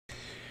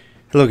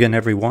Hello again,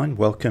 everyone.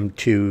 Welcome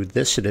to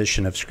this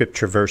edition of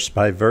Scripture Verse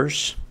by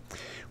Verse.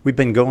 We've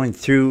been going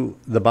through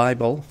the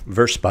Bible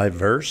verse by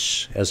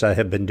verse, as I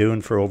have been doing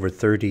for over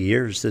 30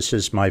 years. This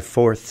is my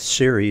fourth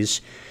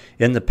series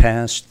in the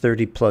past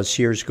 30 plus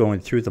years going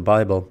through the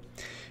Bible.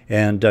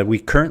 And we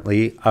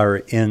currently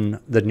are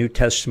in the New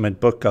Testament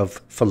book of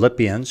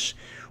Philippians.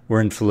 We're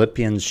in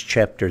Philippians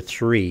chapter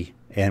 3,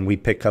 and we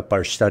pick up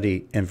our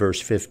study in verse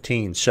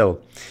 15.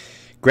 So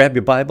grab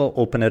your Bible,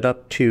 open it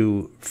up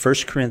to 1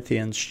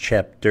 Corinthians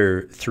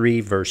chapter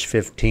 3, verse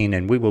 15,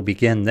 and we will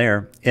begin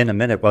there in a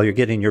minute. While you're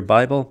getting your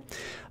Bible,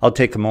 I'll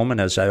take a moment,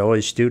 as I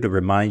always do, to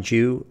remind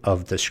you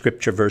of the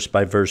Scripture Verse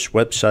by Verse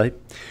website,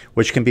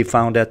 which can be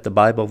found at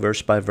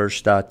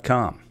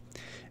thebibleversebyverse.com.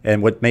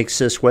 And what makes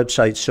this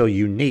website so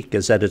unique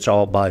is that it's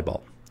all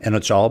Bible, and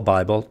it's all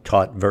Bible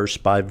taught verse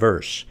by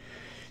verse.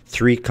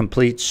 3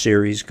 complete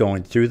series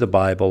going through the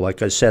Bible.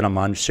 Like I said, I'm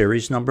on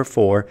series number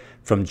 4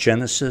 from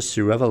Genesis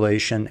through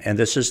Revelation, and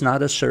this is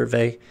not a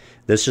survey.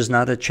 This is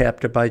not a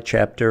chapter by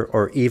chapter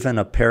or even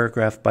a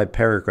paragraph by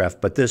paragraph,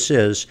 but this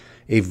is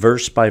a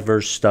verse by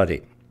verse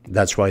study.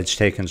 That's why it's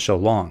taken so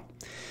long.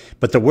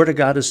 But the Word of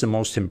God is the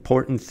most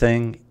important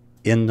thing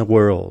in the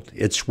world.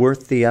 It's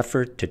worth the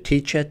effort to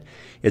teach it.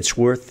 It's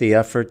worth the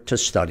effort to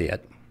study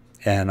it.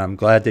 And I'm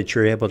glad that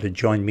you're able to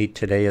join me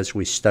today as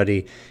we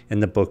study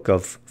in the book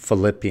of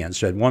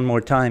Philippians. And one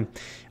more time,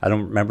 I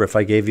don't remember if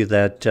I gave you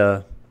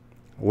that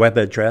web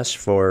address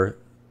for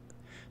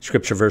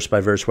Scripture Verse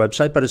by Verse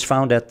website, but it's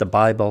found at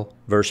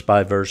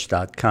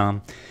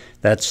thebibleversebyverse.com.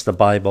 That's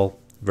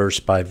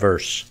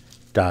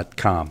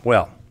thebibleversebyverse.com.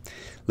 Well,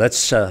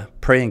 let's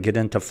pray and get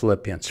into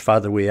Philippians.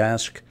 Father, we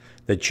ask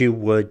that you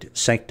would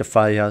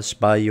sanctify us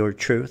by your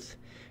truth.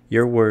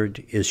 Your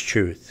word is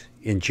truth.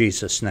 In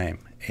Jesus' name,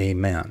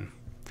 amen.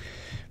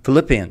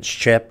 Philippians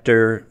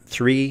chapter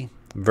 3,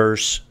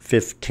 verse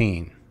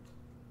 15.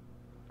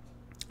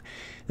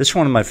 This is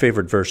one of my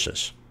favorite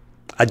verses.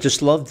 I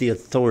just love the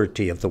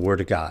authority of the Word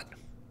of God.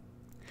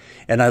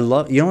 And I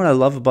love, you know what I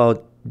love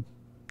about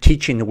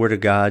teaching the Word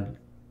of God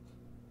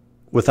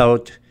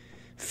without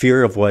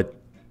fear of what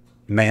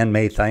man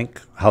may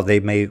think, how they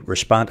may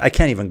respond? I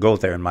can't even go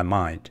there in my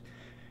mind,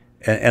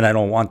 and I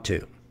don't want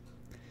to.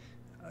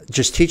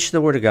 Just teach the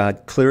Word of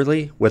God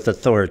clearly with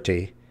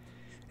authority,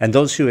 and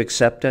those who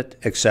accept it,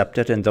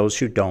 and those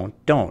who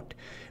don't, don't.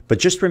 But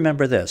just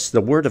remember this,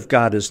 the Word of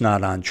God is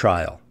not on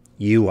trial.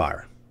 You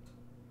are,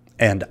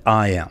 and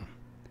I am.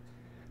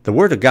 The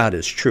Word of God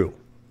is true.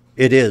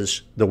 It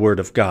is the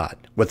Word of God,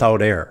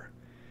 without error.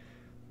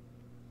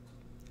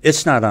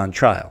 It's not on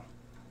trial.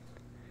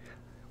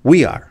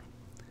 We are.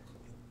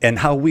 And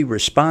how we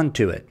respond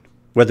to it,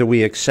 whether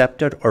we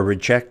accept it or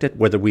reject it,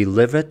 whether we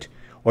live it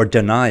or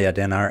deny it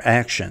in our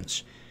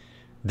actions,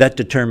 that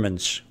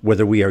determines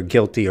whether we are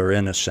guilty or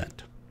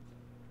innocent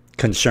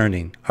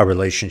concerning our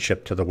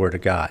relationship to the Word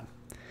of God.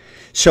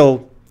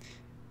 So,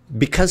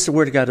 because the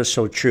Word of God is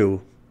so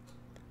true,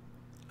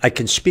 I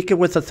can speak it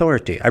with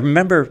authority. I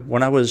remember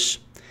when I was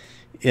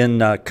in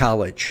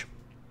college,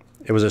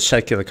 it was a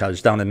secular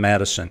college down in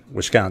Madison,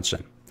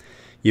 Wisconsin,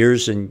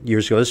 years and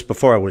years ago. This is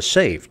before I was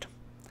saved.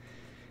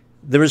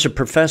 There was a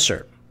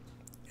professor,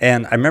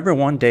 and I remember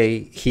one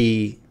day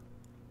he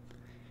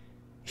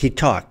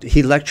talked.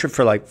 He lectured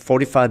for like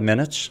 45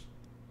 minutes,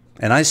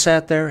 and I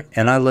sat there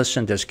and I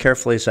listened as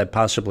carefully as I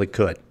possibly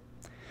could.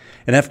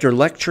 And after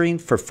lecturing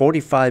for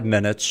 45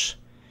 minutes,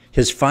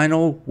 his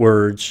final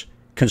words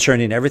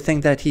concerning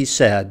everything that he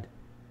said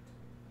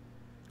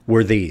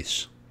were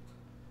these: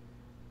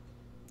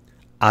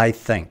 I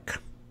think.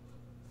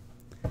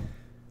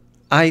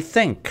 I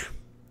think.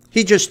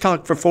 He just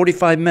talked for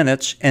 45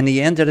 minutes, and he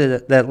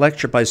ended that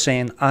lecture by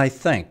saying, I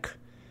think.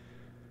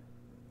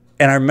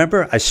 And I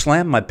remember I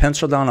slammed my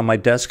pencil down on my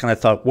desk, and I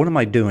thought, what am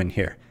I doing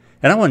here?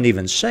 And I wasn't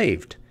even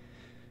saved.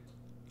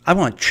 I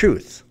want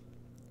truth.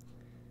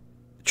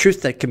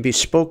 Truth that can be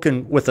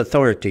spoken with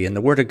authority, and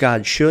the Word of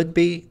God should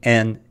be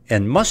and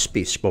must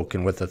be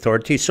spoken with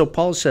authority. So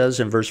Paul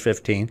says in verse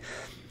 15,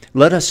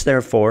 let us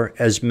therefore,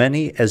 as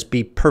many as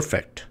be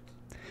perfect,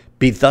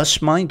 be thus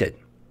minded.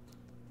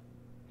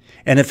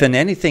 And if in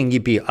anything ye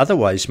be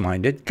otherwise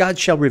minded, God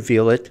shall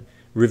reveal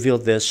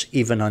this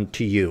even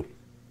unto you.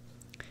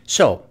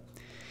 So,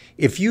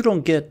 if you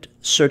don't get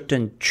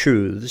certain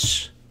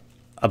truths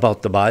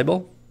about the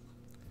Bible,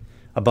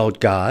 about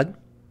God,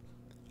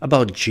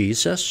 about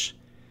Jesus,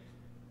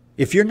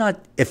 if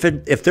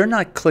they're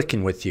not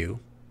clicking with you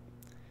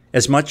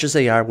as much as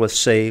they are with,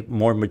 say,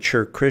 more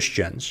mature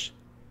Christians,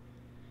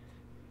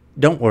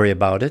 don't worry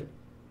about it.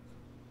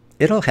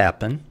 It'll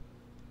happen.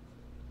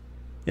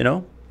 You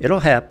know, it'll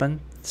happen.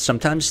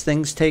 Sometimes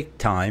things take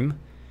time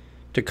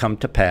to come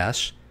to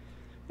pass,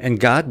 and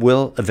God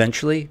will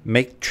eventually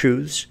make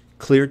truths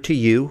clear to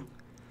you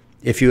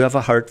if you have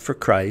a heart for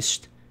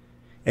Christ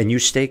and you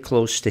stay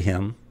close to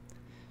Him.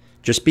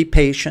 Just be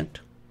patient.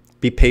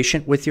 Be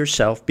patient with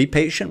yourself. Be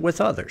patient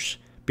with others,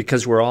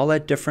 because we're all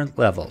at different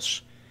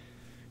levels.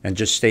 And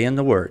just stay in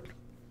the Word.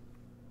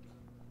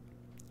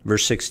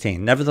 Verse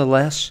 16,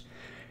 nevertheless,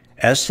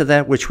 As to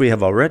that which we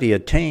have already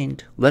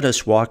attained, let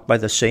us walk by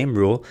the same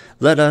rule.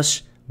 Let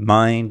us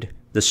mind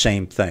the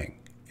same thing.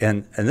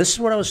 And this is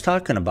what I was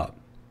talking about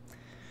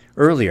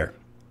earlier.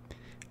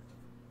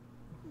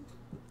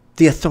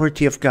 The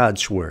authority of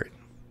God's word.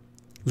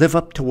 Live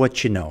up to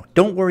what you know.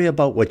 Don't worry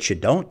about what you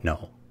don't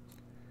know.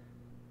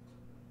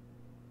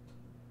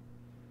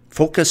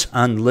 Focus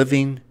on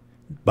living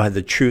by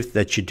the truth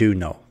that you do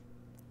know.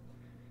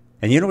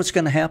 And you know what's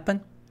going to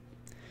happen?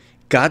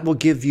 God will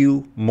give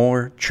you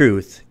more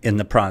truth in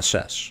the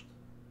process.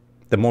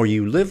 The more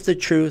you live the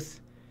truth,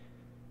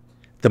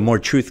 the more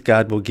truth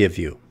God will give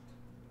you.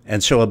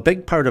 And so a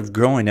big part of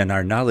growing in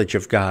our knowledge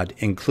of God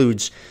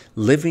includes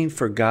living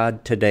for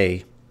God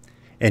today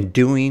and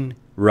doing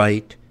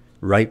right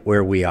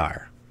where we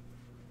are.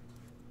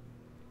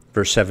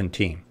 Verse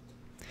 17.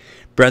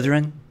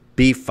 Brethren,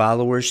 be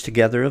followers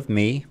together of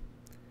me,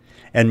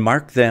 and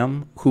mark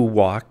them who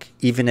walk,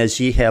 even as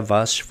ye have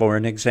us for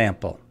an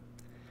example.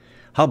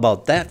 How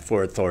about that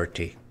for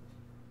authority?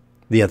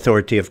 The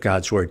authority of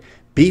God's word.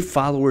 Be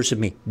followers of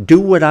me. Do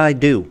what I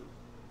do.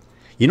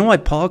 You know why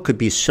Paul could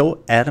be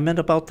so adamant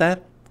about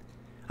that?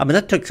 I mean,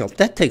 that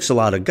takes a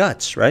lot of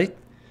guts, right?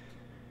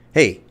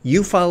 Hey,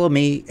 you follow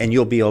me and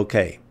you'll be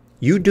okay.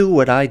 You do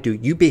what I do.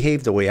 You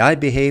behave the way I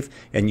behave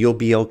and you'll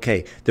be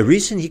okay. The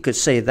reason he could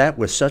say that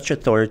with such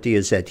authority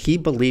is that he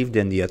believed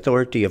in the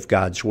authority of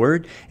God's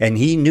word, and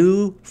he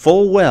knew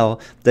full well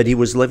that he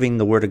was living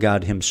the word of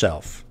God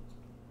himself.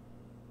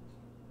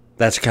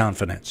 That's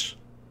confidence.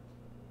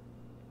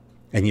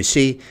 And you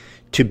see,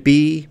 to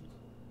be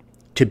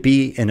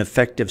an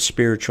effective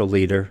spiritual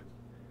leader,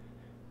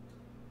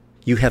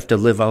 you have to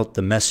live out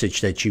the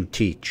message that you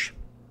teach.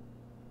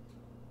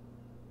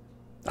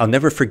 I'll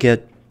never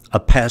forget a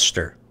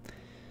pastor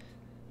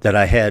that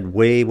I had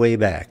way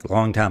back, a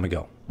long time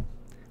ago,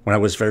 when I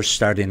was first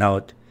starting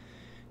out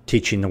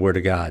teaching the Word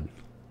of God.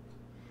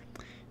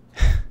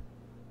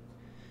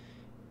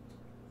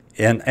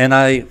 And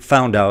I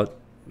found out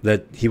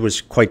that he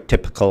was quite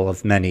typical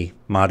of many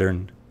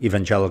modern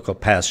evangelical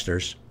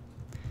pastors.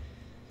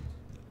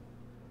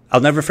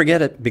 I'll never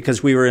forget it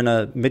because we were in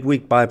a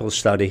midweek Bible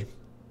study.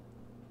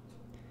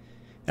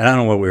 And I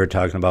don't know what we were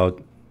talking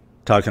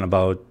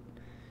about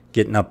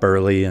getting up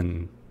early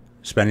and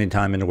spending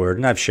time in the Word.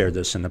 And I've shared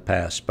this in the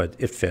past, but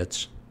it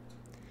fits.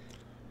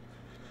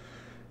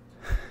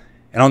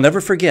 And I'll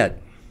never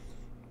forget,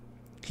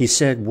 he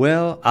said,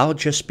 well, I'll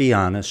just be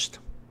honest.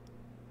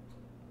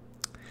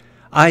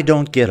 I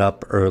don't get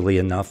up early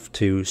enough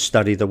to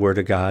study the Word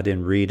of God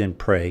and read and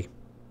pray.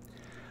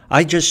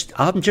 I'm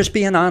just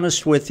being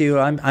honest with you.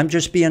 I'm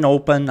just being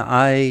open.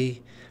 I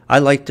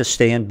like to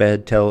stay in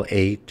bed till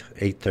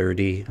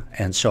 8:30,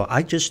 and so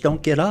I just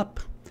don't get up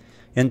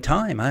in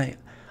time.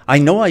 I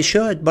know I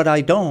should, but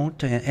I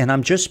don't, and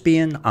I'm just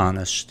being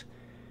honest.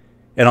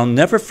 And I'll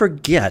never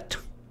forget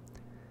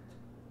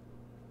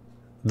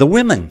the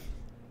women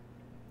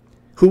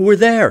who were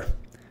there,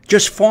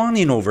 just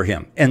fawning over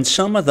him. And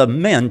some of the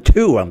men,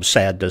 too, I'm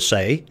sad to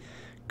say.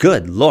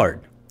 Good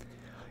Lord,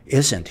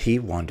 isn't he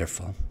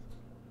wonderful?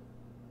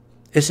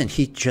 Isn't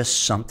he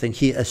just something?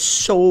 He is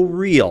so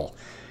real.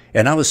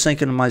 And I was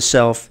thinking to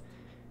myself,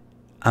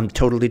 I'm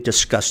totally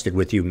disgusted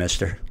with you,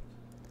 mister.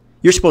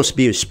 You're supposed to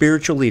be a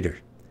spiritual leader.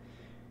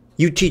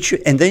 You teach,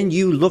 and then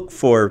you look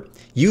for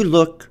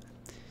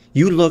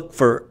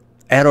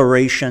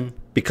adoration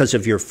because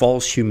of your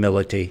false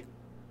humility.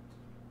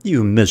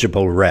 You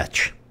miserable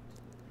wretch.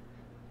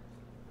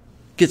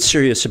 Get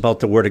serious about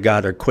the Word of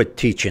God or quit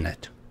teaching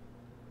it.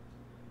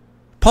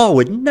 Paul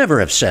would never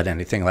have said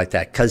anything like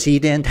that because he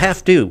didn't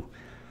have to.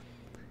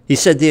 He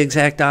said the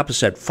exact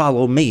opposite.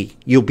 Follow me,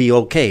 you'll be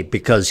okay,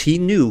 because he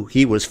knew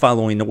he was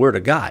following the Word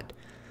of God.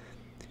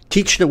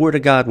 Teach the Word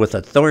of God with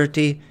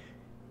authority,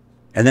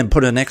 and then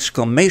put an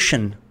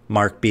exclamation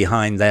mark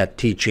behind that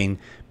teaching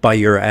by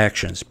your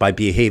actions, by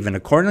behaving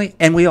accordingly.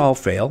 And we all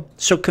fail,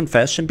 so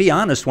confess and be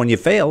honest when you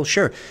fail,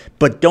 sure.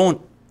 But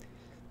don't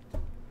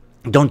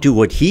do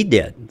what he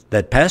did,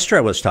 that pastor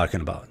I was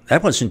talking about.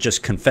 That wasn't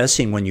just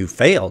confessing when you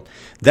failed.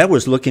 That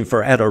was looking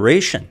for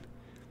adoration.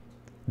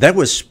 That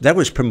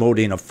was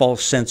promoting a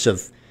false sense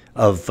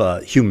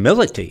of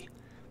humility.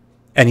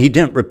 And he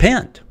didn't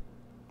repent.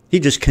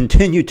 He just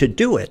continued to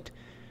do it.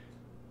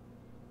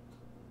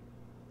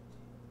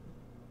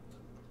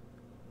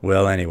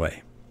 Well,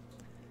 anyway,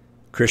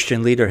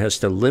 Christian leader has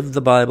to live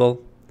the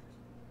Bible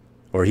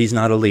or he's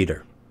not a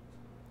leader.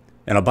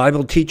 And a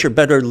Bible teacher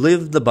better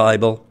live the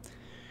Bible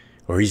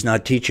or he's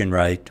not teaching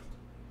right.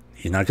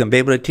 He's not going to be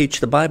able to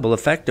teach the Bible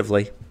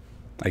effectively.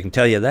 I can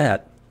tell you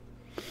that.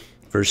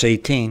 Verse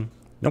 18,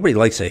 nobody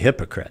likes a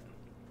hypocrite.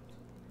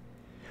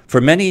 For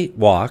many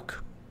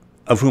walk,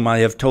 of whom I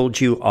have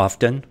told you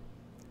often,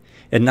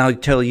 and now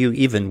tell you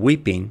even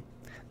weeping,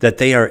 that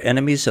they are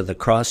enemies of the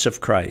cross of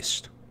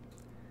Christ.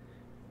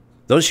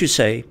 Those who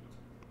say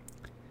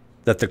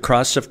that the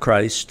cross of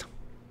Christ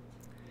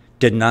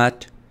did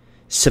not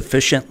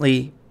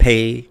sufficiently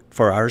pay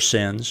for our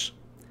sins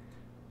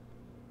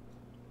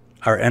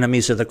are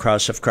enemies of the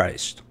cross of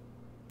Christ.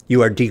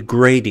 You are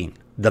degrading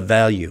the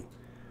value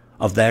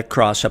of that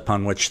cross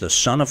upon which the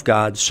Son of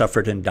God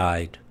suffered and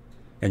died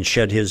and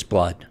shed his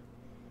blood.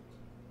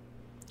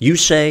 You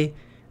say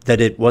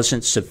that it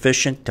wasn't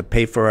sufficient to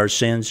pay for our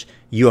sins.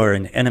 You are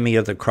an enemy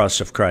of the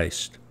cross of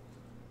Christ.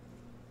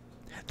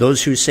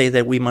 Those who say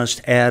that we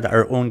must add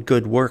our own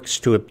good works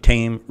to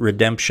obtain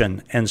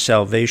redemption and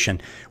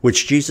salvation,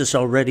 which Jesus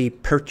already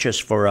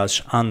purchased for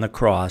us on the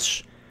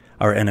cross,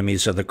 are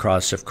enemies of the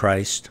cross of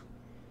Christ.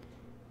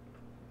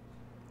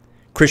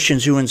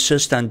 Christians who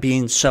insist on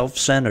being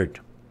self-centered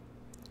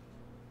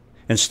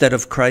instead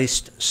of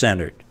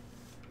Christ-centered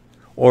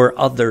or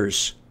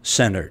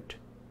others-centered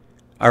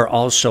are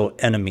also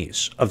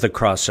enemies of the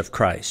cross of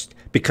Christ,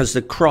 because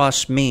the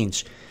cross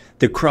means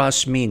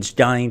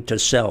dying to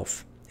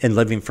self and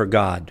living for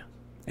God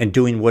and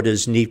doing what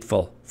is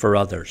needful for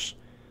others.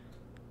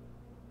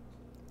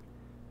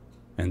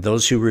 And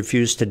those who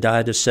refuse to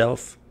die to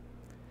self,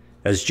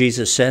 as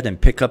Jesus said,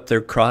 and pick up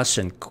their cross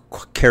and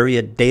carry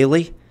it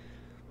daily,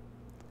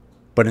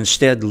 but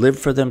instead live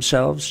for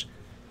themselves,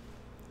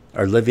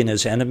 are living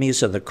as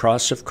enemies of the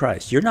cross of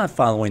Christ. You're not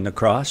following the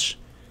cross.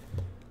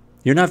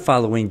 You're not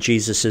following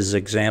Jesus'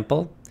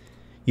 example.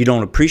 You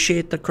don't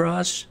appreciate the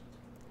cross.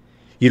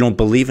 You don't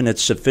believe in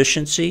its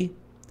sufficiency.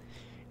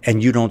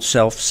 And you don't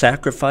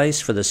self-sacrifice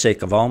for the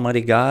sake of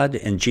Almighty God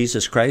and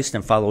Jesus Christ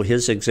and follow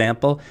his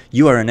example.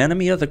 You are an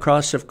enemy of the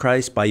cross of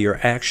Christ by your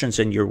actions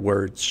and your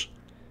words.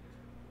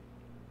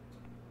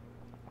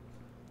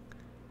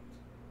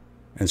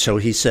 And so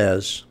he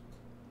says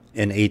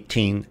in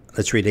 18,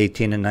 let's read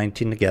 18 and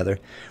 19 together.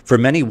 For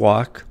many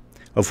walk,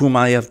 of whom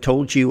I have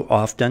told you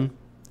often,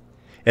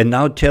 and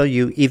now tell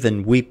you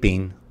even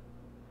weeping,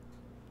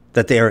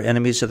 that they are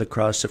enemies of the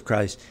cross of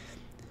Christ.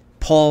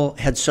 Paul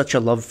had such a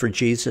love for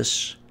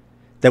Jesus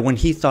that when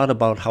he thought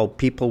about how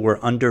people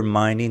were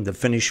undermining the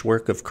finished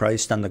work of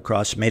Christ on the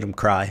cross, it made him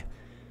cry.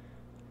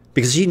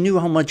 Because he knew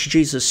how much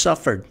Jesus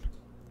suffered.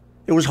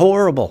 It was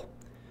horrible.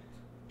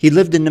 He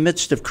lived in the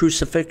midst of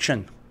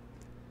crucifixion.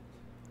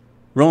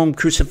 Rome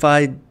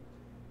crucified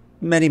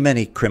many,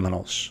 many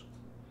criminals,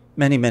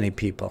 many, many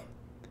people.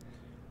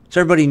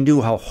 So everybody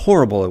knew how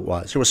horrible it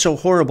was. It was so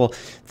horrible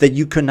that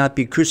you could not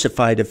be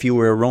crucified if you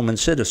were a Roman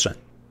citizen.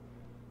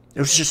 It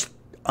was just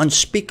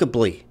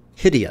unspeakably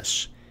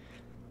hideous.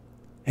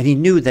 And he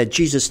knew that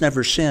Jesus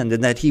never sinned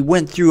and that he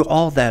went through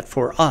all that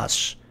for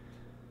us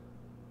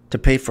to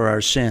pay for our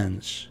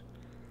sins.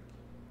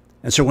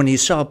 And so when he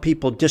saw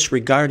people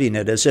disregarding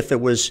it as if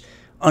it was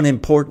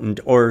unimportant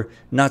or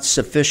not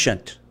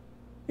sufficient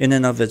in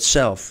and of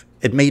itself,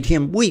 it made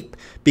him weep,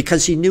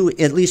 because he knew,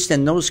 at least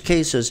in those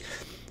cases,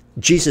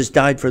 Jesus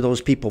died for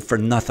those people for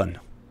nothing.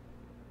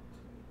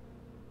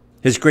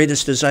 His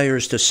greatest desire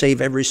is to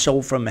save every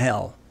soul from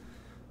hell.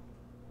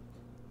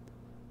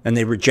 And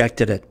they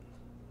rejected it.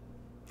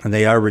 And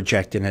they are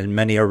rejecting it, and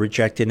many are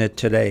rejecting it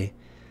today.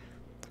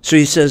 So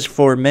he says,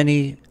 for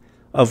many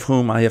of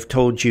whom I have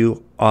told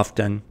you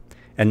often,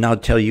 and now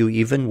tell you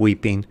even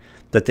weeping,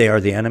 that they are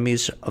the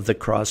enemies of the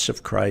cross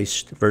of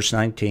Christ, verse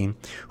 19,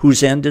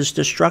 whose end is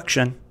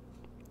destruction,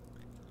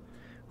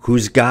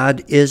 whose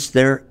God is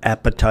their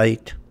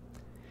appetite,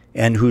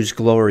 and whose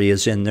glory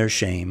is in their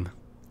shame,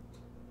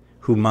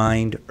 who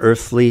mind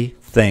earthly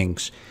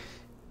things.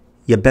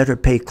 You better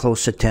pay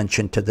close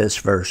attention to this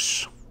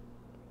verse.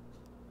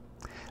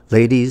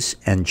 Ladies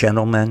and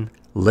gentlemen,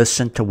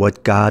 listen to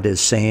what God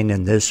is saying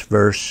in this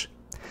verse.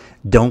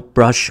 Don't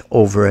brush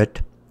over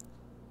it.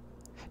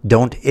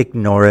 Don't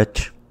ignore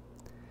it.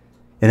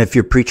 And if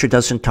your preacher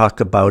doesn't talk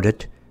about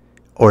it,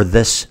 or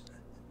this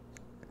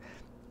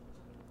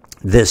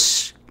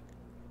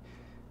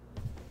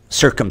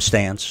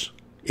circumstance,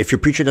 if your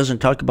preacher doesn't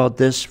talk about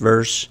this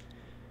verse,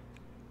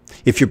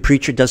 if your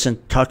preacher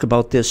doesn't talk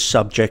about this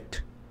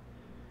subject,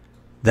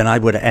 then I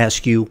would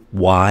ask you,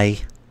 why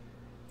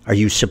are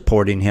you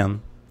supporting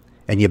him?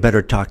 And you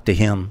better talk to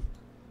him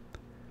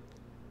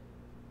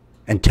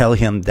and tell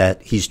him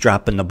that he's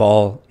dropping the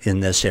ball in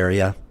this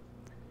area.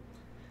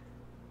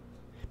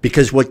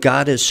 Because what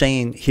God is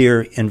saying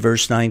here in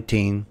verse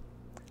 19,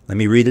 let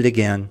me read it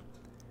again.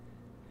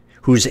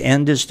 Whose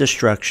end is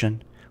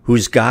destruction,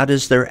 whose God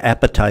is their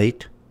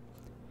appetite,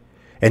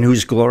 and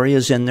whose glory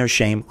is in their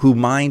shame, who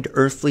mind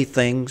earthly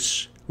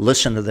things.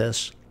 Listen to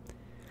this.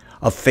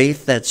 A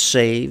faith that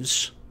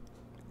saves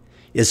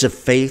is a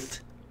faith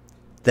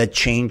that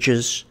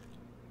changes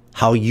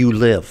how you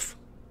live.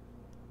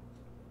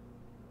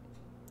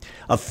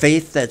 A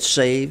faith that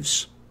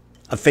saves,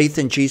 a faith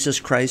in Jesus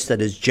Christ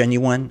that is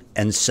genuine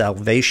and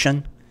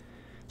salvation,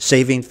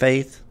 saving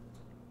faith,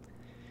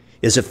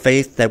 is a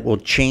faith that will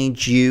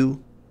change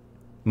you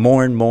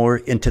more and more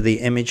into the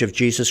image of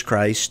Jesus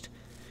Christ.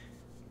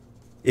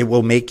 It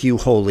will make you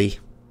holy.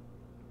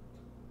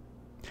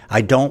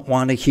 I don't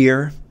want to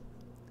hear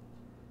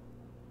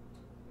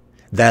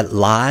that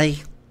lie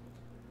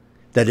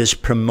that is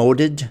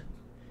promoted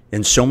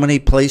in so many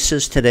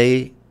places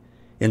today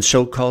in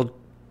so-called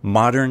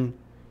modern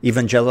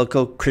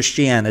evangelical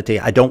Christianity.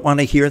 I don't want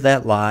to hear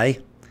that lie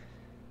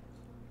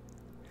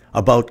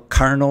about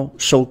carnal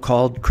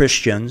so-called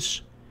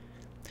Christians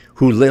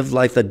who live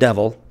like the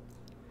devil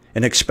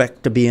and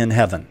expect to be in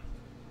heaven.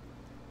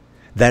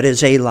 That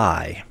is a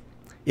lie.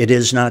 It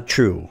is not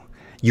true.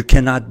 You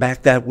cannot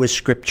back that with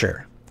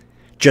Scripture.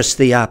 Just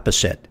the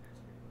opposite.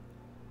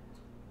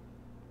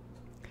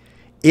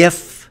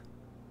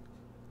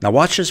 Now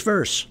watch this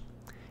verse.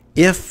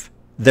 If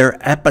their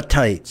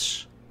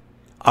appetites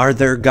are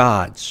their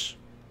gods,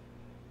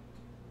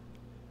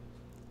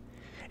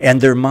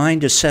 and their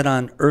mind is set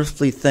on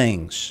earthly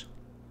things,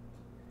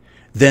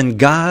 then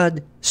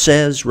God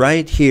says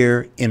right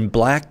here in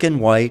black and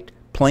white,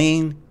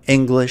 plain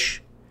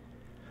English,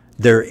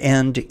 their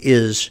end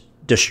is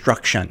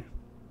destruction.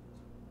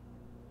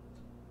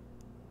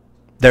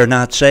 They're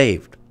not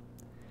saved.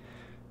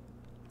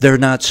 They're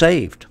not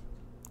saved.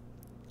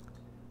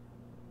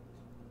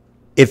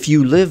 If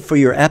you live for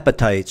your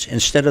appetites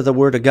instead of the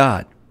Word of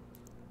God,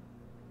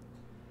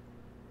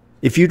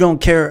 if you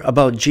don't care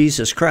about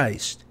Jesus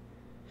Christ,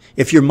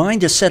 if your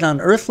mind is set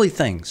on earthly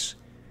things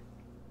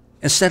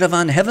instead of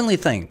on heavenly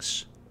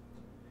things,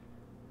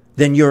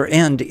 then your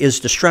end is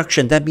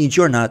destruction. That means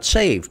you're not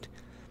saved.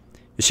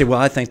 You say, well,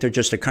 I think they're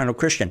just a carnal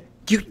Christian.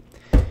 You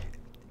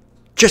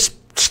just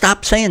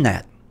stop saying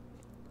that.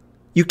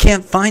 You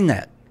can't find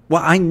that.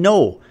 Well, I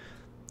know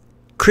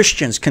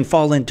Christians can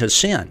fall into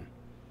sin.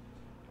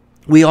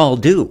 We all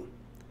do.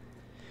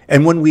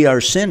 And when we are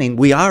sinning,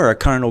 we are a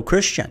carnal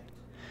Christian.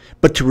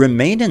 But to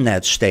remain in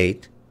that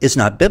state is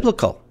not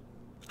biblical.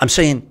 I'm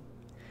saying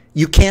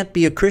you can't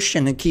be a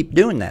Christian and keep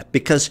doing that,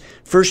 because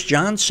 1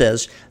 John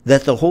says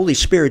that the Holy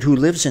Spirit who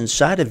lives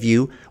inside of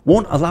you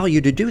won't allow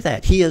you to do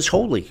that. He is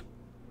holy.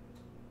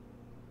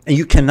 And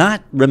you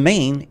cannot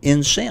remain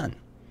in sin.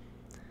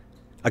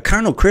 A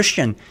carnal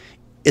Christian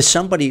is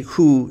somebody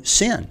who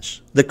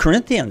sins. The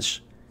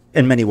Corinthians,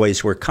 in many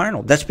ways, were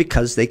carnal. That's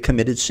because they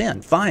committed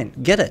sin. Fine,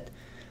 get it.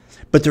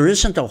 But there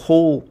isn't a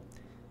whole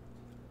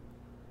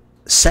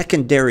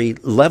secondary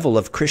level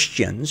of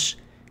Christians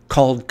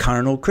called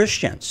carnal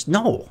Christians.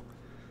 No.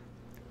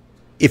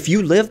 If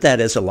you live that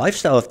as a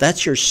lifestyle, if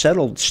that's your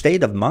settled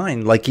state of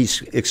mind, like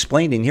he's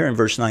explaining here in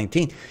verse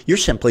 19, you're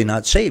simply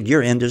not saved.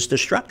 Your end is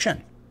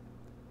destruction.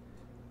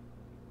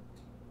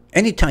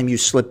 Anytime you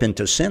slip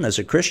into sin as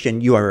a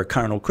Christian, you are a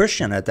carnal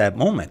Christian at that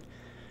moment.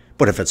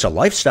 But if it's a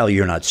lifestyle,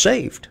 you're not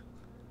saved.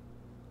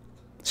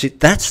 See,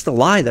 that's the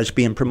lie that's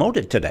being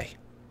promoted today.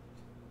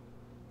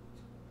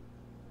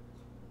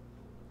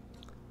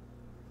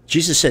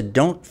 Jesus said,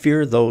 don't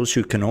fear those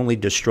who can only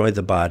destroy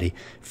the body.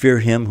 Fear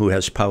him who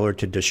has power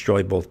to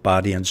destroy both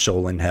body and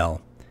soul in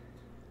hell.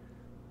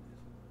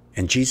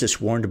 And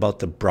Jesus warned about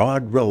the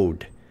broad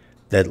road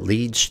that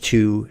leads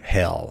to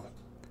hell.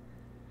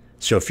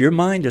 So if your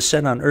mind is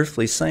set on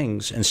earthly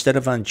things instead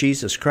of on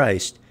Jesus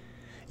Christ,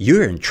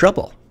 you're in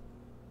trouble.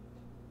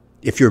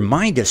 If your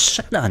mind is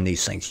set on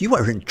these things, you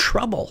are in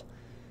trouble.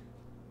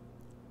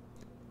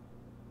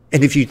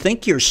 And if you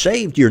think you're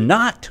saved, you're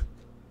not.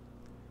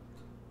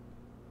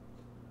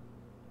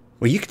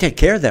 Well, you can take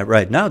care of that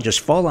right now.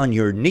 Just fall on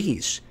your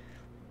knees.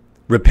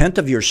 Repent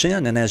of your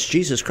sin and ask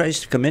Jesus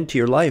Christ to come into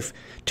your life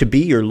to be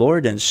your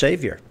Lord and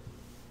Savior.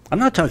 I'm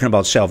not talking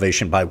about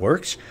salvation by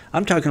works.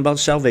 I'm talking about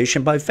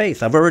salvation by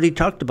faith. I've already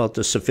talked about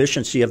the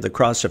sufficiency of the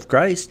cross of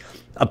Christ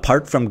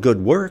apart from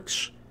good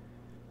works.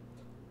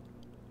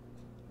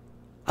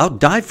 I'll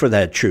die for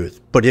that truth.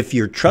 But if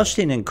you're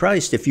trusting in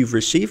Christ, if you've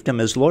received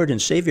him as Lord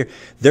and Savior,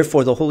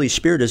 therefore the Holy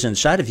Spirit is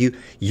inside of you,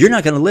 you're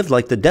not going to live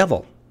like the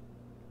devil.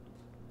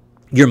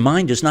 Your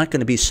mind is not going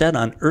to be set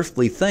on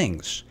earthly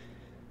things.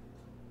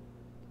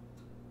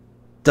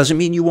 Doesn't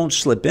mean you won't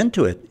slip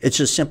into it. It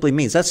just simply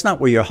means that's not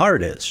where your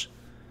heart is.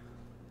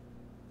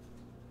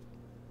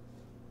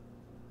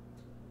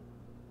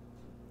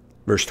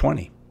 Verse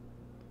 20.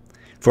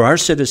 For our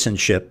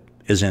citizenship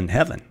is in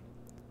heaven,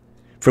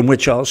 from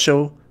which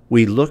also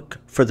we look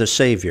for the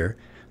Savior,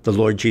 the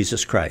Lord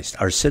Jesus Christ.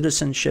 Our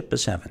citizenship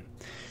is heaven.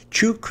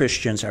 True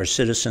Christians are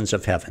citizens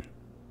of heaven.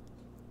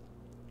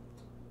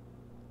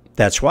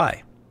 That's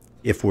why,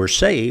 if we're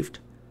saved,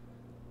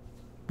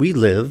 we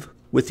live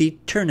with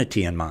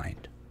eternity in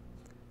mind.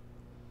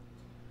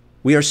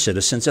 We are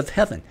citizens of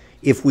heaven.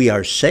 If we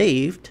are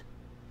saved,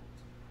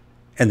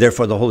 and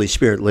therefore the Holy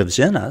Spirit lives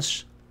in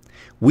us,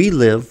 we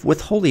live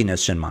with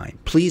holiness in mind,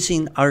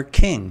 pleasing our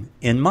King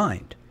in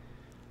mind.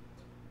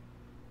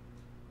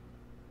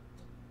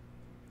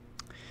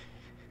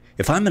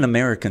 If I'm an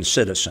American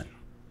citizen,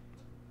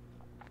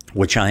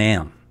 which I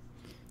am,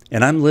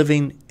 and I'm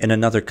living in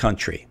another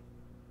country,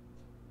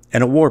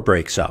 and a war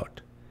breaks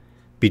out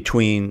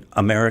between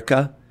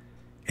America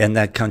and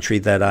that country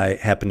that I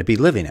happen to be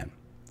living in,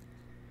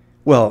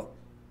 well,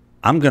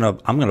 I'm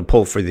gonna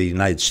pull for the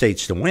United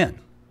States to win,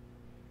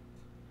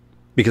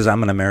 because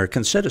I'm an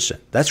American citizen.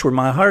 That's where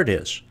my heart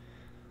is.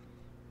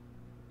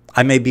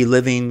 I may be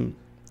living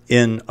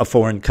in a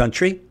foreign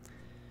country,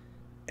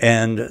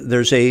 and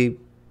there's a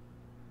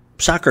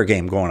soccer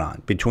game going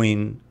on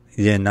between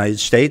the United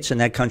States and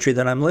that country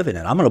that I'm living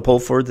in. I'm going to pull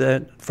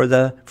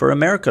for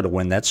America to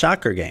win that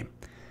soccer game,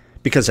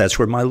 because that's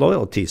where my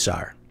loyalties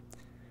are.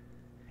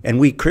 And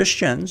we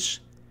Christians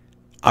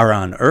are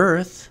on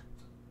earth,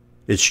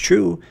 it's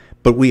true,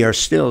 but we are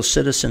still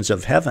citizens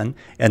of heaven,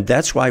 and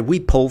that's why we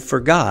pull for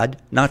God,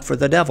 not for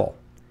the devil.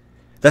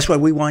 That's why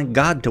we want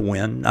God to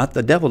win, not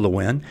the devil to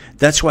win.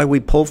 That's why we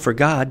pull for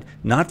God,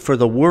 not for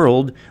the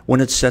world when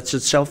it sets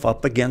itself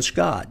up against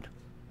God.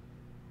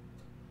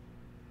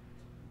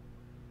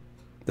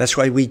 That's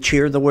why we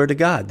cheer the Word of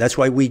God. That's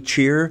why we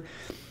cheer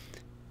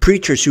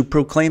preachers who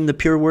proclaim the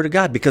pure Word of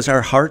God, because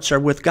our hearts are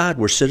with God.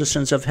 We're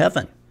citizens of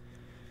heaven.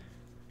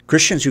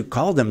 Christians who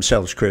call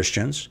themselves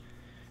Christians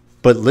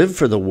but live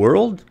for the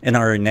world and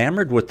are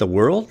enamored with the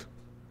world,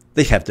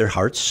 they have their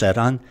hearts set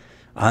on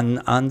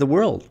the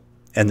world,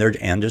 and their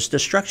end is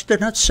destruction. They're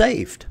not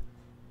saved.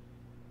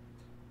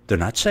 They're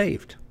not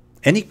saved.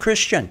 Any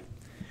Christian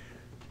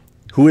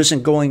who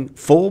isn't going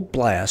full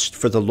blast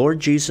for the Lord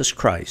Jesus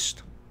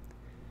Christ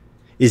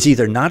is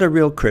either not a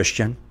real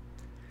Christian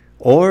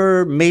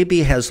or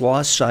maybe has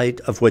lost sight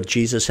of what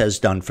Jesus has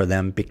done for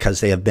them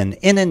because they have been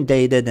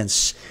inundated and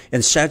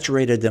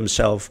saturated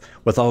themselves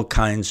with all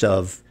kinds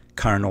of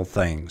carnal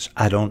things.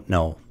 I don't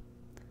know.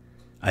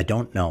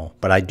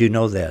 But I do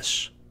know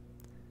this.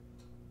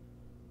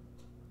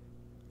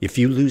 If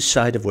you lose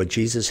sight of what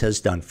Jesus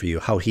has done for you,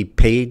 how he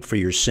paid for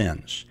your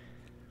sins,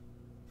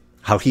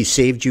 how he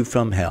saved you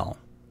from hell,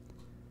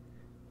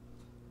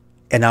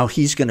 and how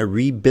he's going to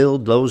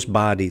rebuild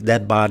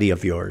that body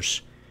of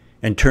yours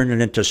and turn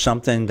it into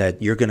something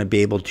that you're going to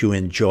be able to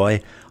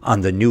enjoy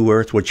on the new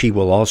earth, which he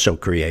will also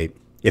create.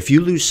 If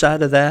you lose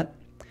sight of that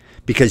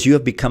because you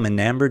have become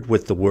enamored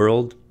with the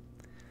world,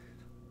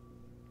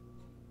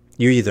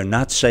 you're either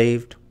not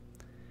saved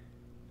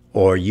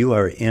or you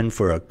are in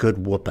for a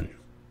good whooping.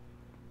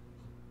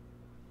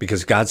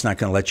 Because God's not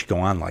going to let you go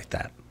on like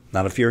that.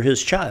 Not if you're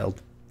his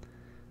child.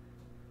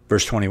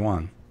 Verse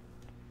 21.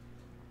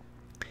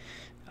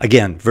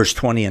 Again, verse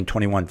 20 and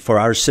 21. For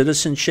our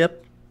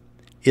citizenship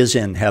is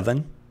in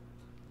heaven,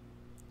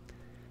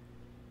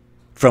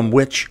 from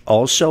which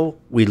also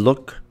we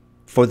look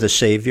for the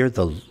Savior,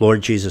 the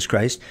Lord Jesus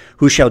Christ,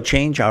 who shall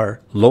change our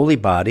lowly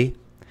body,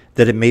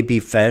 that it may be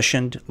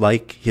fashioned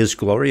like his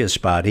glorious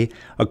body,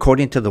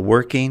 according to the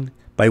working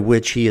by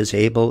which he is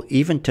able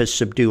even to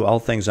subdue all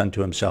things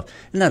unto himself.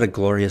 Isn't that a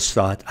glorious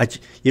thought?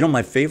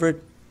 My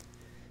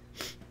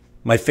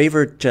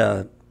favorite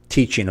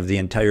teaching of the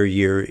entire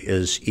year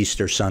is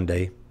Easter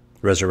Sunday,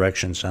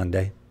 Resurrection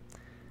Sunday,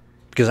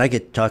 because I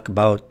get to talk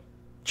about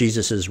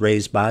Jesus'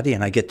 raised body,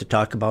 and I get to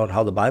talk about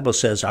how the Bible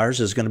says ours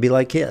is going to be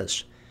like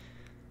his.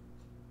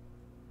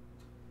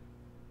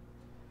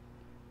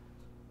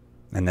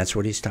 And that's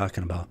what he's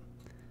talking about.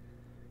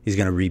 He's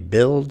going to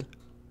rebuild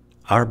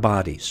our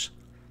bodies.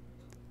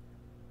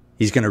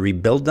 He's going to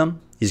rebuild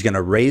them. He's going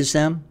to raise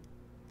them.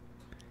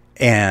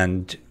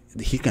 And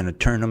he's going to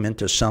turn them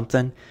into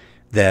something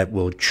that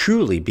will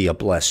truly be a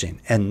blessing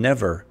and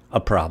never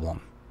a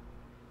problem.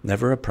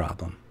 Never a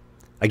problem.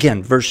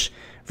 Again, verse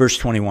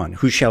 21.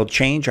 Who shall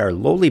change our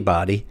lowly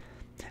body,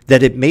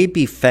 that it may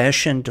be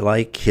fashioned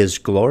like his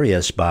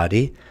glorious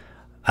body.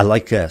 I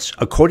like this.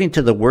 According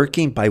to the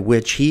working by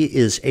which he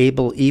is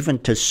able even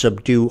to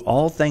subdue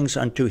all things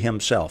unto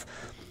himself.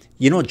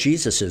 You know,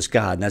 Jesus is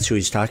God, and that's who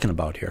he's talking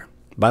about here.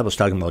 The Bible's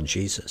talking about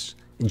Jesus.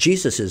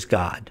 Jesus is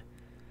God.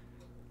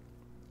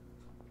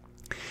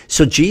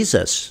 So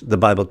Jesus, the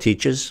Bible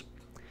teaches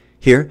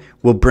here,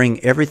 will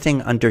bring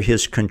everything under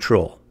his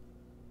control.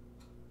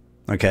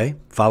 Okay?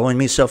 Following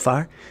me so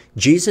far?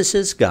 Jesus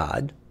is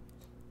God,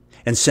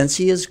 and since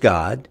he is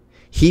God,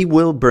 he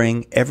will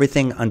bring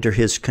everything under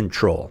his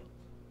control.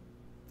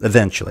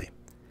 Eventually.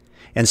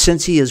 And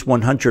since he is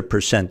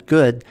 100%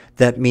 good,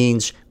 that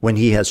means when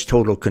he has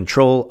total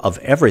control of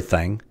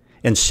everything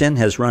and sin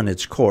has run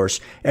its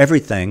course,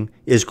 everything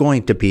is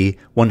going to be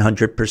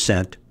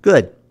 100%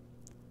 good.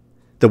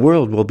 The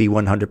world will be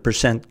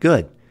 100%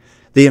 good.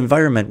 The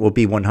environment will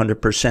be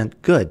 100%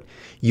 good.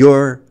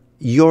 Your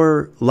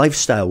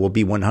lifestyle will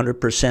be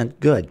 100%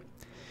 good.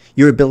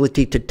 Your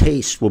ability to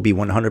taste will be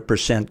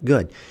 100%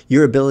 good.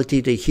 Your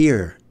ability to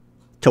hear,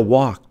 to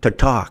walk, to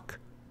talk,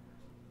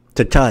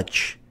 to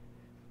touch,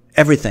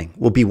 everything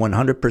will be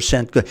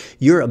 100% good.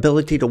 Your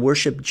ability to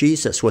worship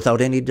Jesus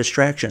without any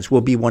distractions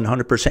will be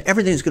 100%.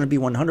 Everything's going to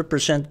be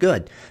 100%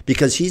 good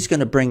because he's going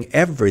to bring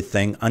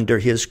everything under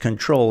his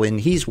control,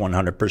 and he's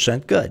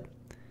 100% good.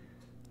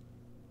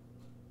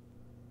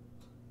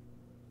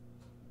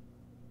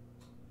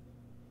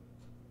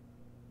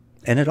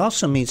 And it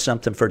also means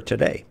something for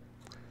today.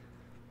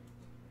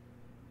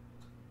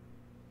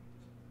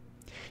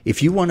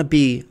 If you want to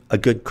be a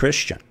good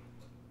Christian,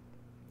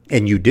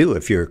 and you do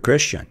if you're a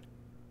Christian,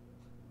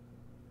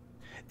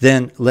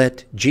 then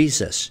let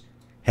Jesus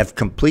have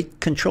complete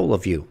control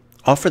of you.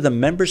 Offer the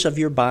members of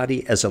your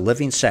body as a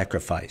living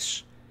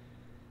sacrifice.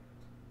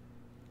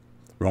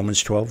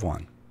 Romans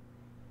 12:1.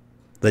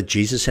 Let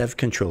Jesus have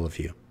control of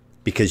you,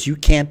 because you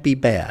can't be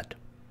bad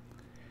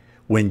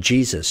when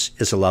Jesus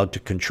is allowed to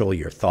control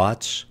your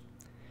thoughts,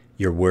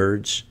 your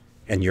words,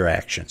 and your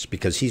actions,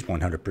 because he's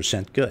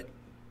 100% good.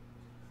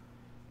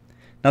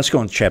 Now let's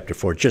go into chapter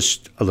 4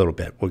 just a little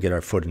bit. We'll get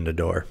our foot in the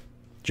door,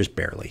 just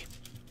barely.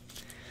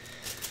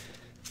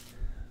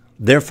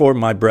 Therefore,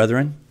 my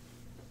brethren,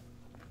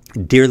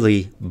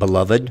 dearly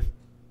beloved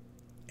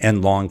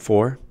and longed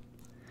for,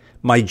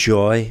 my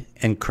joy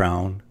and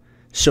crown.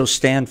 So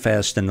stand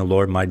fast in the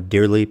Lord, my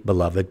dearly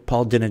beloved.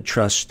 Paul didn't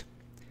trust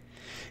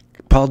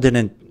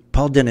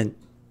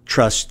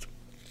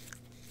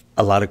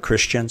a lot of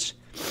Christians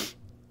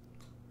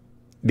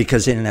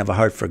because they didn't have a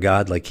heart for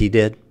God like he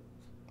did,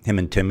 him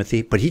and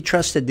Timothy, but he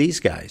trusted these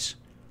guys.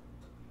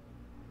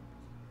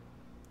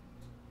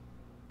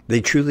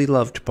 They truly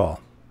loved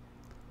Paul.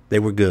 They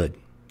were good.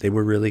 They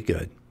were really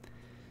good.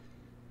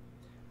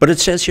 But it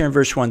says here in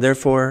verse 1,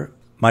 therefore,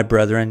 my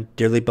brethren,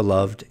 dearly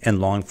beloved and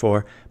longed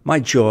for, my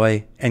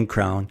joy and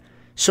crown,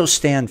 so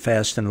stand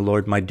fast in the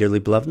Lord, my dearly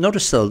beloved.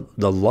 Notice the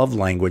love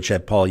language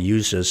that Paul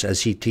uses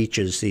as he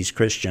teaches these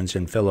Christians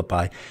in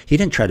Philippi. He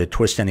didn't try to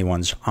twist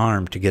anyone's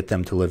arm to get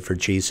them to live for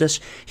Jesus.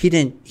 He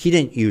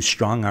didn't use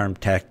strong-arm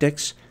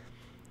tactics.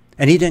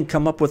 And he didn't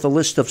come up with a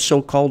list of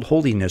so-called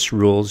holiness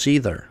rules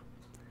either.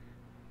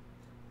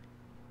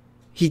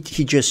 He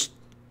just,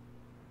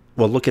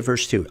 well, look at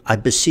verse 2. I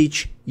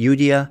beseech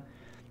Euodia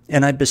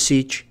and I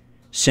beseech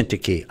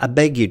Syntyche. I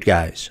beg you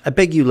guys, I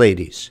beg you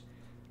ladies,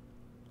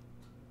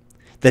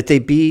 that they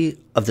be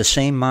of the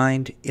same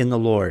mind in the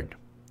Lord.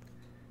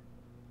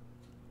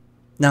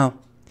 Now,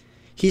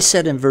 he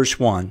said in verse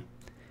 1,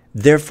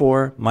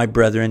 therefore, my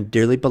brethren,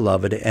 dearly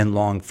beloved and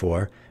longed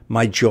for,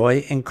 my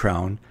joy and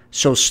crown,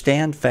 so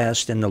stand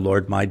fast in the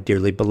Lord, my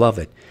dearly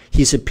beloved.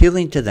 He's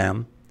appealing to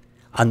them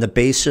on the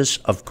basis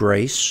of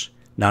grace,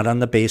 not on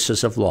the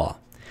basis of law.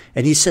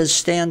 And he says,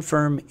 stand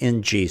firm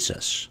in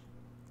Jesus.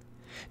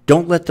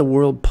 Don't let the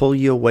world pull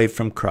you away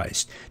from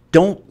Christ.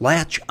 Don't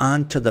latch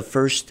on to the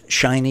first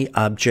shiny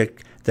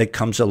object that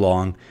comes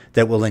along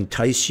that will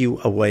entice you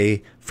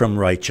away from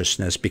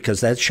righteousness,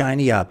 because that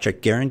shiny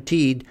object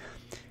guaranteed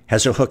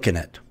has a hook in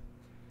it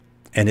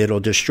and it'll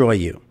destroy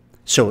you.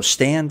 So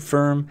stand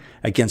firm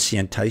against the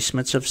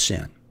enticements of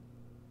sin.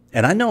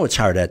 And I know it's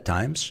hard at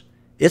times.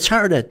 It's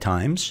hard at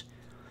times.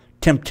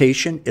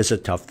 Temptation is a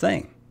tough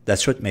thing.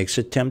 That's what makes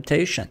it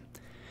temptation.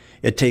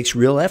 It takes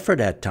real effort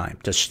at times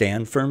to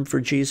stand firm for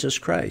Jesus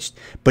Christ.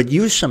 But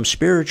use some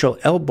spiritual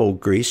elbow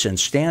grease and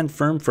stand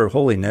firm for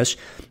holiness,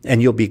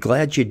 and you'll be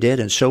glad you did,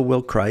 and so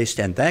will Christ.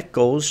 And that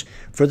goes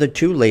for the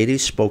two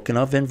ladies spoken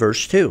of in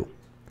verse 2.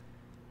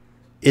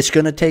 It's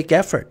going to take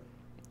effort.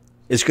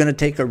 It's going to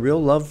take a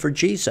real love for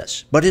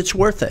Jesus, but it's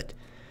worth it,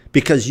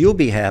 because you'll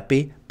be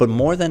happy, but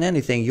more than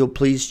anything, you'll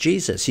please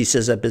Jesus. He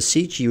says, I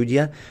beseech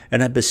Euodia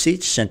and I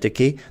beseech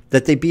Syntyche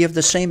that they be of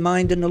the same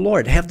mind in the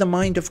Lord. Have the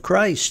mind of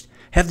Christ.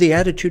 Have the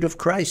attitude of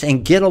Christ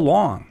and get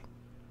along.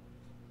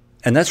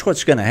 And that's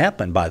what's going to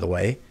happen, by the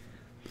way.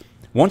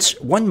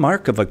 One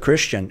mark of a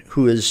Christian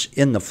who is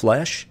in the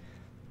flesh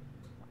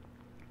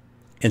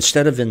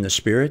instead of in the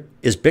spirit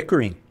is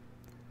bickering.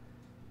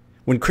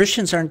 When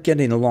Christians aren't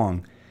getting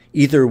along,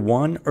 either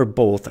one or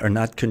both are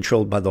not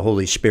controlled by the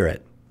Holy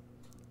Spirit.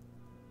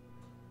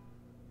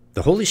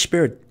 The Holy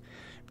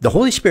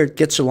Spirit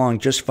gets along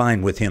just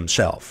fine with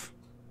himself.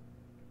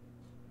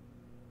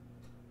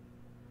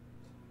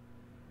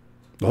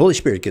 The Holy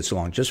Spirit gets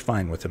along just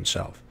fine with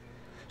himself.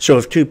 So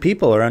if two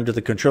people are under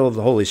the control of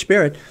the Holy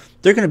Spirit,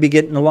 they're going to be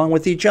getting along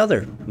with each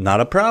other. Not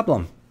a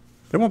problem.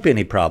 There won't be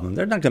any problem.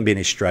 There's not going to be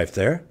any strife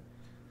there.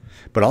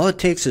 But all it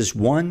takes is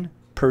one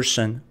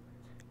person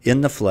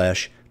in the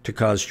flesh to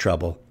cause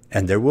trouble.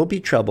 And there will be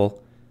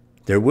trouble.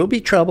 There will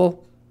be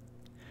trouble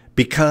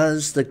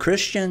because the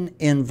Christian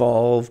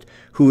involved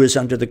who is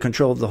under the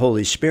control of the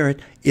Holy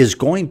Spirit is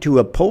going to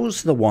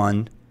oppose the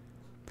one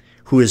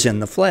who is in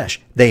the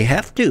flesh. They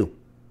have to.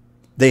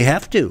 They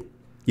have to.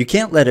 You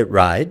can't let it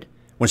ride.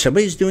 When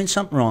somebody's doing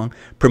something wrong,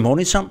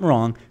 promoting something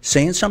wrong,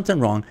 saying something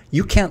wrong,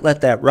 you can't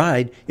let that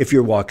ride if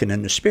you're walking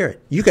in the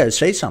Spirit. You got to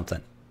say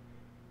something.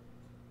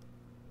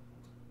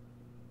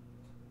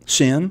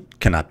 Sin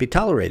cannot be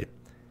tolerated.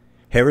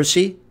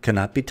 Heresy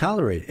cannot be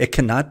tolerated. It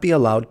cannot be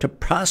allowed to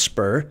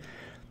prosper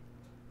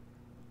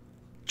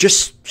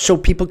just so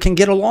people can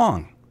get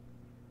along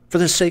for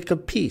the sake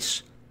of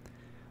peace.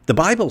 The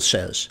Bible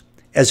says,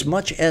 as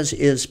much as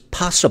is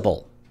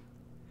possible,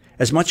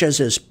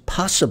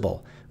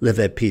 live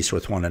at peace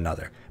with one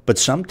another. But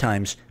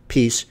sometimes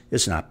peace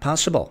is not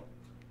possible.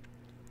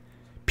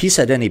 Peace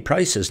at any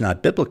price is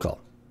not biblical.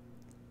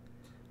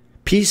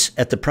 Peace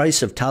at the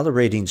price of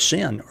tolerating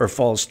sin or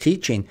false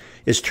teaching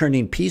is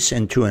turning peace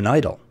into an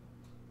idol.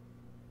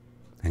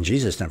 And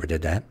Jesus never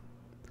did that.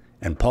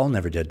 And Paul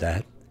never did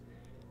that.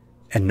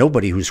 And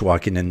nobody who's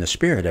walking in the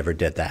Spirit ever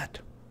did that.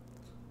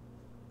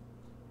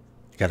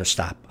 You got to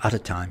stop. Out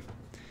of time.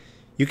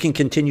 You can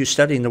continue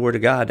studying the Word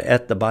of God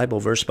at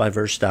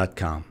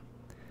thebibleversebyverse.com.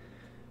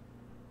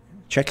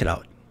 Check it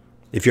out.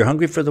 If you're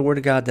hungry for the Word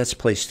of God, that's the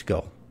place to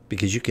go,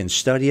 because you can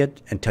study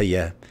it until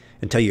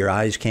your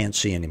eyes can't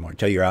see anymore,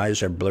 until your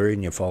eyes are blurry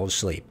and you fall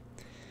asleep.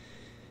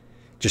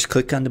 Just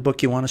click on the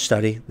book you want to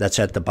study. That's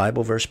at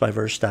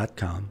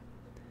thebibleversebyverse.com.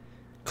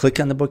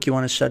 Click on the book you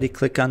want to study.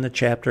 Click on the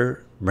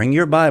chapter. Bring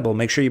your Bible.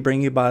 Make sure you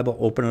bring your Bible.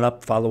 Open it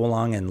up, follow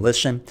along, and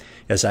listen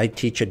as I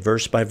teach it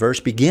verse by verse.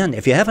 Begin.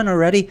 If you haven't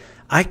already,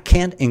 I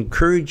can't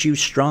encourage you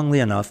strongly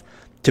enough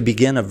to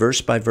begin a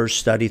verse-by-verse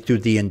study through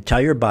the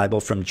entire Bible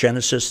from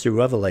Genesis through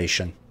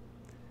Revelation.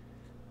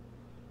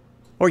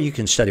 Or you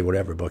can study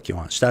whatever book you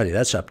want to study.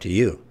 That's up to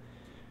you.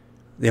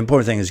 The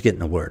important thing is getting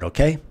the Word,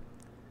 okay?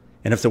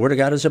 And if the Word of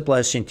God is a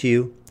blessing to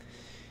you,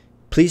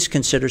 please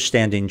consider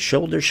standing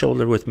shoulder to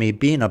shoulder with me,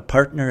 being a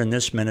partner in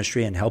this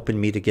ministry and helping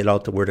me to get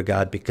out the Word of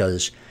God,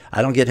 because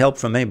I don't get help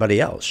from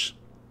anybody else.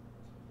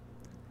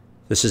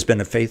 This has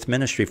been a faith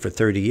ministry for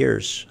 30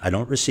 years. I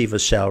don't receive a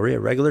salary, a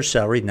regular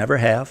salary, never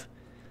have.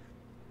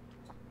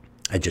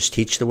 I just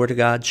teach the Word of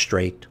God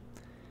straight.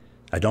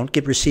 I don't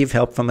receive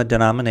help from a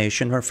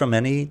denomination or from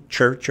any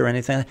church or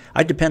anything.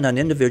 I depend on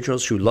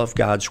individuals who love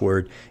God's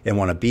Word and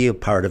want to be a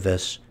part of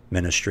this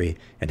ministry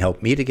and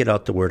help me to get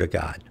out the Word of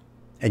God.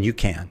 And you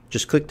can.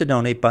 Just click the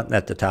donate button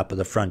at the top of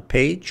the front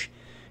page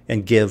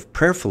and give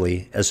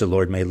prayerfully as the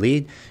Lord may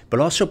lead. But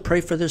also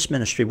pray for this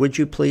ministry. Would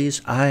you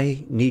please?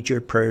 I need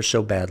your prayers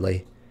so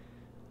badly.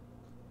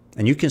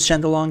 And you can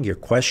send along your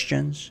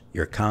questions,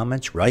 your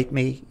comments. Write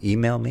me,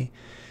 email me.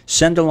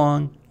 Send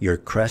along your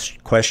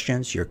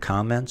questions, your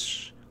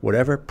comments,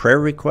 whatever, prayer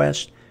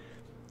request.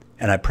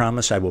 And I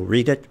promise I will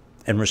read it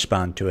and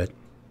respond to it.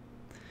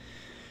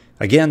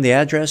 Again, the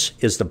address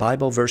is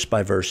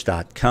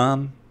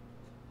thebibleversebyverse.com.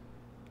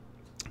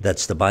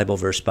 That's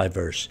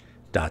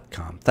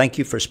thebibleversebyverse.com. Thank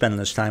you for spending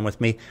this time with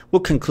me.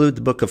 We'll conclude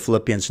the book of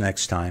Philippians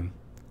next time.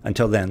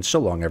 Until then, so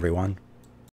long, everyone.